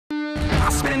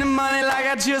I'm spending money like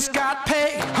I just got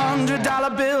paid.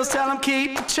 $100 bills, tell them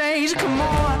keep the change. Come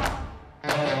on.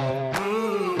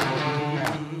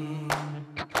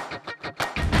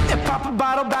 Pop a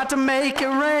bottle, about to make it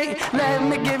rain. Let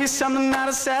me give you something now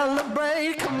to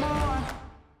celebrate. Come on.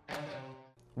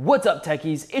 What's up,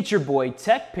 techies? It's your boy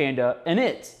Tech Panda, and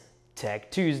it's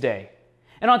Tech Tuesday.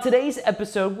 And on today's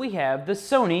episode, we have the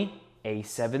Sony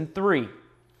A7 III.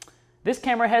 This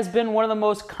camera has been one of the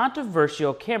most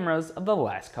controversial cameras of the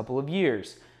last couple of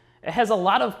years. It has a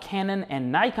lot of Canon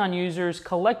and Nikon users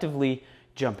collectively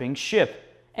jumping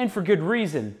ship, and for good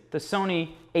reason. The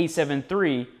Sony A7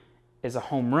 III is a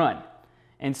home run,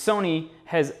 and Sony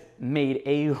has made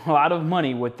a lot of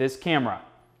money with this camera.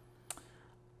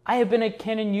 I have been a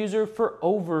Canon user for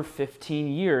over 15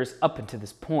 years up until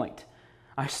this point.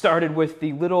 I started with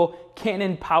the little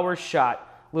Canon PowerShot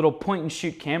little point and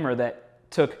shoot camera that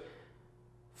took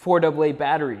 4 AA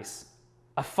batteries,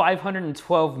 a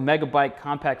 512 megabyte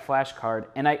compact flash card,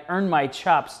 and I earned my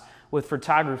chops with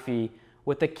photography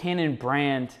with the Canon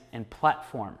brand and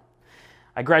platform.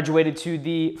 I graduated to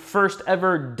the first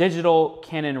ever digital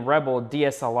Canon Rebel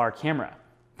DSLR camera.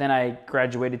 Then I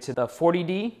graduated to the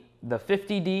 40D, the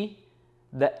 50D,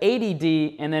 the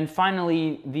 80D, and then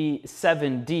finally the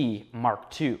 7D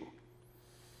Mark II.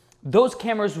 Those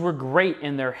cameras were great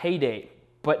in their heyday,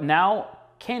 but now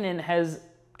Canon has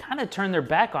kind of turned their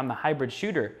back on the hybrid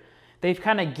shooter. They've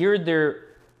kind of geared their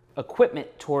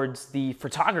equipment towards the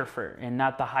photographer and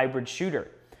not the hybrid shooter.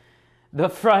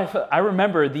 I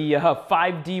remember the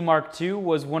 5D Mark II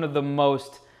was one of the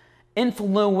most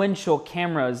influential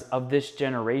cameras of this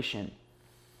generation.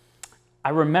 I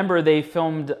remember they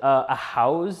filmed the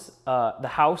House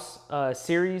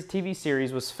series, TV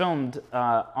series was filmed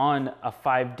on a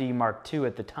 5D Mark II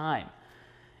at the time.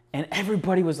 And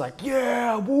everybody was like,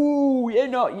 yeah, woo, you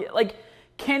know, like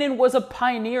Canon was a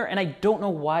pioneer, and I don't know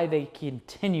why they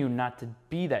continue not to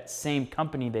be that same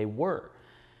company they were.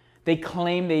 They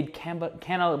claim they'd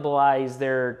cannibalize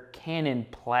their Canon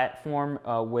platform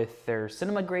with their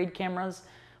cinema grade cameras,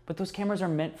 but those cameras are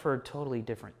meant for a totally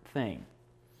different thing.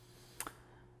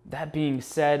 That being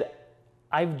said,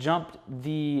 I've jumped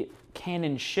the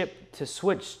Canon ship to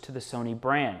switch to the Sony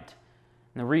brand.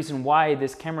 And the reason why,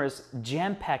 this camera is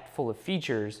jam-packed full of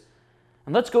features.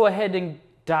 And let's go ahead and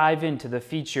dive into the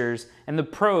features and the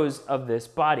pros of this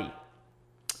body.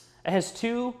 It has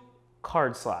 2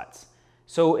 card slots.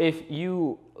 So if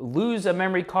you lose a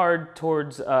memory card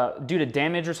due to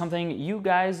damage or something, you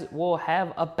guys will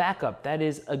have a backup. That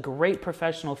is a great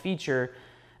professional feature,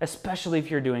 especially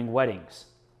if you're doing weddings.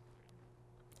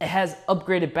 It has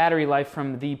upgraded battery life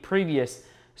from the previous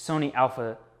Sony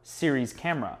Alpha series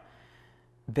camera.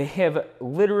 They have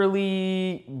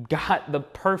literally got the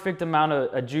perfect amount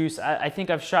of juice. I think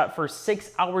I've shot for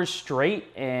 6 hours straight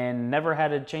and never had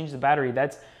to change the battery.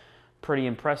 That's pretty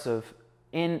impressive.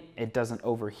 And it doesn't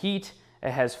overheat.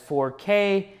 It has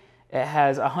 4K. It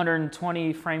has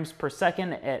 120 frames per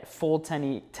second at full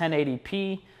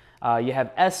 1080p. You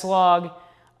have S-Log.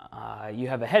 You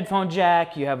have a headphone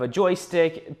jack. You have a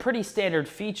joystick. Pretty standard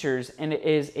features, and it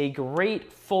is a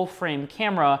great full frame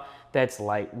camera that's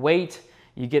lightweight.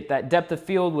 You get that depth of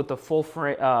field with the full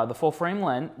frame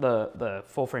lens, the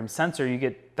full frame sensor. You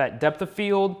get that depth of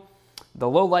field, the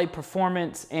low light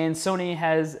performance, and Sony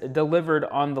has delivered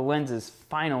on the lenses.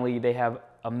 Finally, they have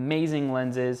amazing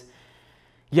lenses.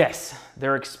 Yes,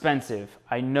 they're expensive.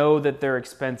 I know that they're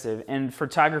expensive, and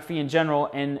photography in general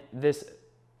and this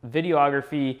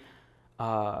videography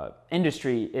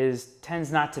industry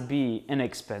tends not to be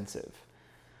inexpensive.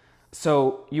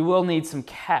 So you will need some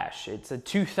cash. It's a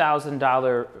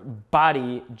 $2,000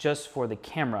 body just for the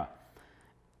camera.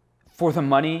 For the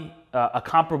money, a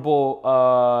comparable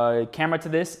camera to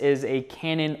this is a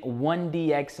Canon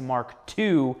 1DX Mark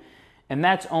II, and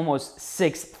that's almost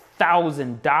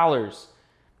 $6,000.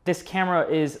 This camera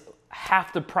is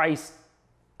half the price,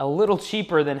 a little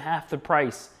cheaper than half the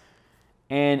price,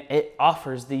 and it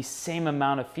offers the same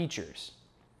amount of features.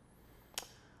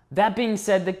 That being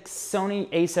said, the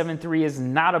Sony A7 III is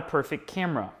not a perfect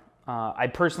camera. I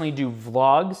personally do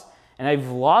vlogs, and I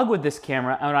vlog with this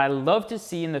camera, and I love to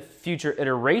see in the future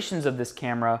iterations of this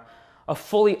camera a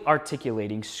fully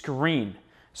articulating screen,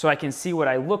 so I can see what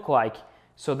I look like,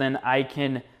 so then I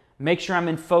can make sure I'm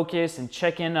in focus and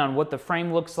check in on what the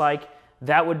frame looks like.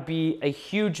 That would be a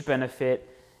huge benefit,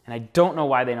 and I don't know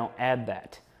why they don't add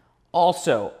that.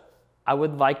 Also, I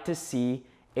would like to see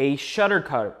a shutter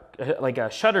cover, like a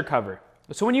shutter cover.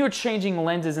 So when you're changing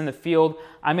lenses in the field,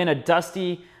 I'm in a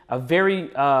dusty, a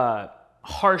very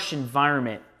harsh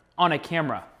environment on a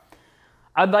camera.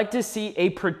 I'd like to see a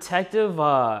protective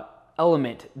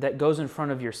element that goes in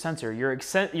front of your sensor.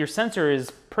 Your sensor is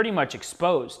pretty much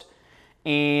exposed.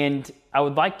 And I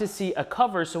would like to see a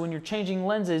cover so when you're changing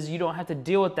lenses, you don't have to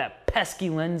deal with that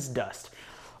pesky lens dust.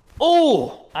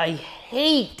 Oh, I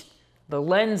hate the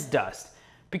lens dust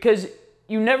because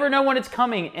you never know when it's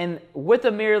coming. And with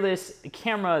a mirrorless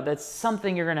camera, that's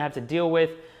something you're gonna have to deal with.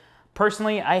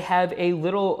 Personally, I have a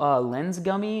little lens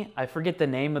gummy. I forget the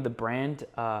name of the brand.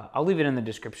 I'll leave it in the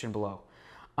description below.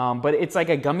 But it's like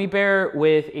a gummy bear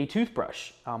with a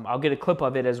toothbrush. I'll get a clip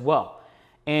of it as well.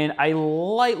 And I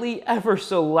lightly, ever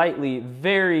so lightly,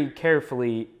 very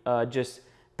carefully, just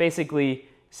basically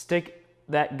stick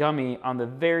that gummy on the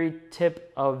very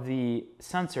tip of the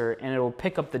sensor and it will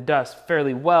pick up the dust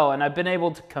fairly well. And I've been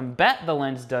able to combat the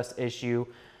lens dust issue,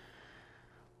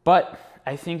 but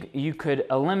I think you could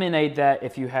eliminate that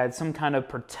if you had some kind of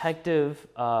protective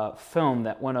film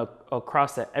that went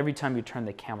across that every time you turn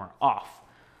the camera off.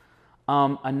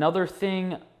 Another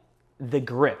thing, the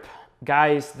grip.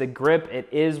 Guys, the grip, it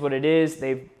is what it is.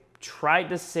 They've tried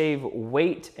to save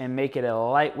weight and make it a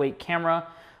lightweight camera,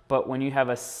 but when you have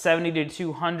a 70 to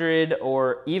 200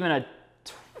 or even a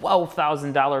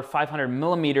 $12,000 500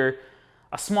 millimeter,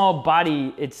 a small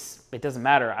body, it doesn't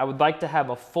matter. I would like to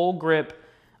have a full grip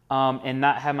and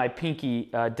not have my pinky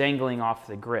dangling off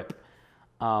the grip.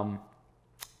 Other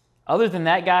than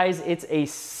that, guys, it's a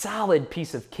solid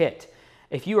piece of kit.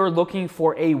 If you are looking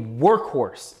for a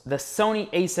workhorse, the Sony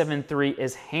A7 III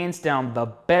is hands down the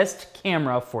best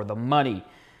camera for the money.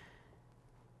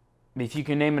 If you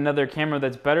can name another camera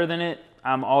that's better than it,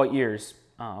 I'm all ears.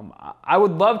 I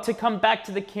would love to come back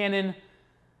to the Canon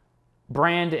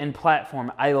brand and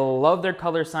platform. I love their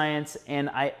color science, and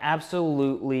I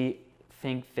absolutely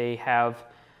think they have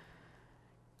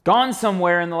gone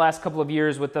somewhere in the last couple of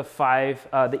years with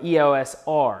the EOS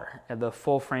R, the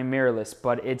full frame mirrorless,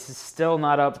 but it's still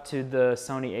not up to the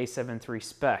Sony A7 III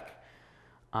spec.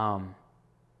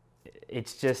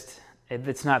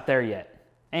 It's not there yet.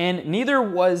 And neither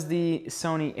was the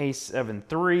Sony A7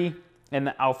 III and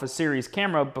the Alpha series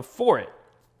camera before it.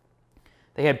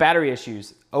 They had battery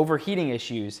issues, overheating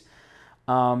issues.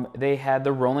 They had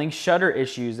the rolling shutter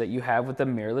issues that you have with the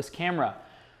mirrorless camera.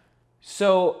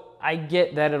 So I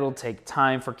get that it'll take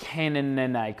time for Canon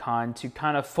and Nikon to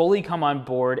kind of fully come on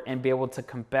board and be able to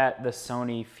combat the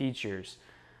Sony features.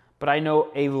 But I know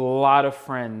a lot of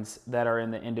friends that are in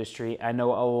the industry. I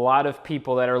know a lot of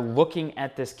people that are looking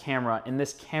at this camera, and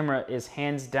this camera is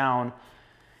hands down,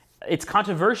 it's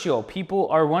controversial. People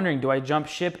are wondering, do I jump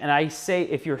ship? And I say,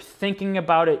 if you're thinking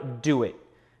about it, do it.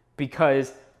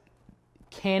 Because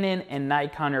Canon and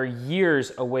Nikon are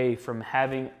years away from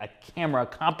having a camera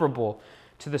comparable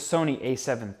to the Sony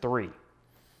A7 III.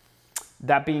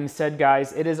 That being said,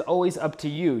 guys, it is always up to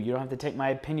you. You don't have to take my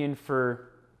opinion for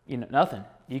nothing.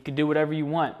 You can do whatever you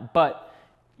want, but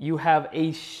you have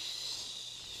a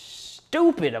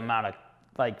stupid amount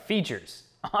of features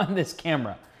on this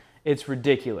camera. It's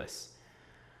ridiculous.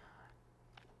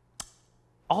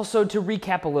 Also, to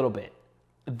recap a little bit,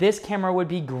 this camera would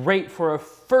be great for a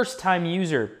first-time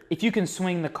user if you can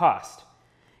swing the cost.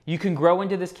 You can grow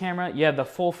into this camera. You have the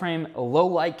full frame low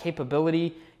light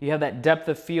capability. You have that depth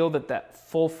of field that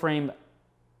full frame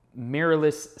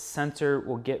mirrorless sensor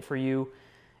will get for you.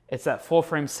 It's that full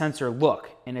frame sensor look,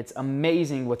 and it's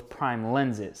amazing with prime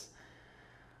lenses.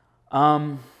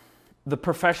 The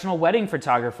professional wedding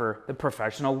photographer, the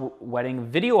professional wedding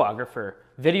videographer,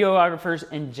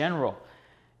 videographers in general,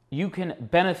 you can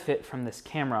benefit from this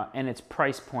camera, and its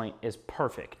price point is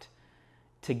perfect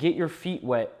to get your feet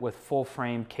wet with full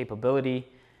frame capability.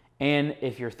 And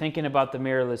if you're thinking about the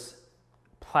mirrorless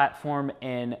platform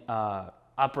and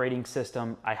operating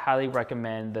system, I highly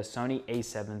recommend the Sony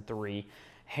A7 III.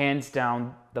 Hands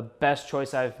down, the best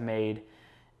choice I've made.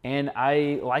 And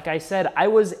like I said, I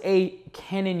was a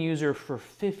Canon user for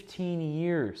 15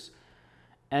 years.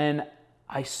 And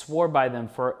I swore by them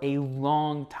for a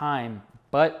long time.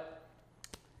 But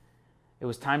it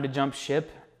was time to jump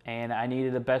ship, and I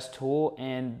needed the best tool,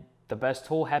 and the best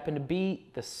tool happened to be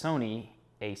the Sony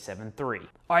A7 III.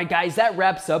 All right, guys, that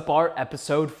wraps up our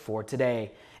episode for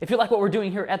today. If you like what we're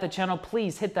doing here at the channel,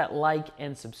 please hit that like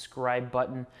and subscribe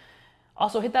button.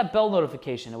 Also, hit that bell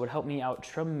notification. It would help me out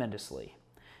tremendously.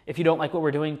 If you don't like what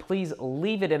we're doing, please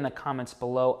leave it in the comments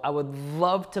below. I would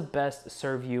love to best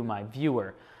serve you, my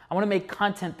viewer. I want to make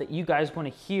content that you guys want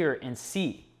to hear and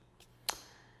see.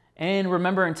 And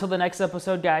remember, until the next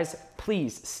episode, guys,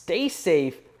 please stay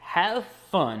safe, have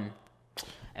fun,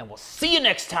 and we'll see you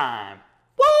next time.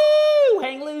 Woo!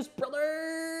 Hang loose, brother!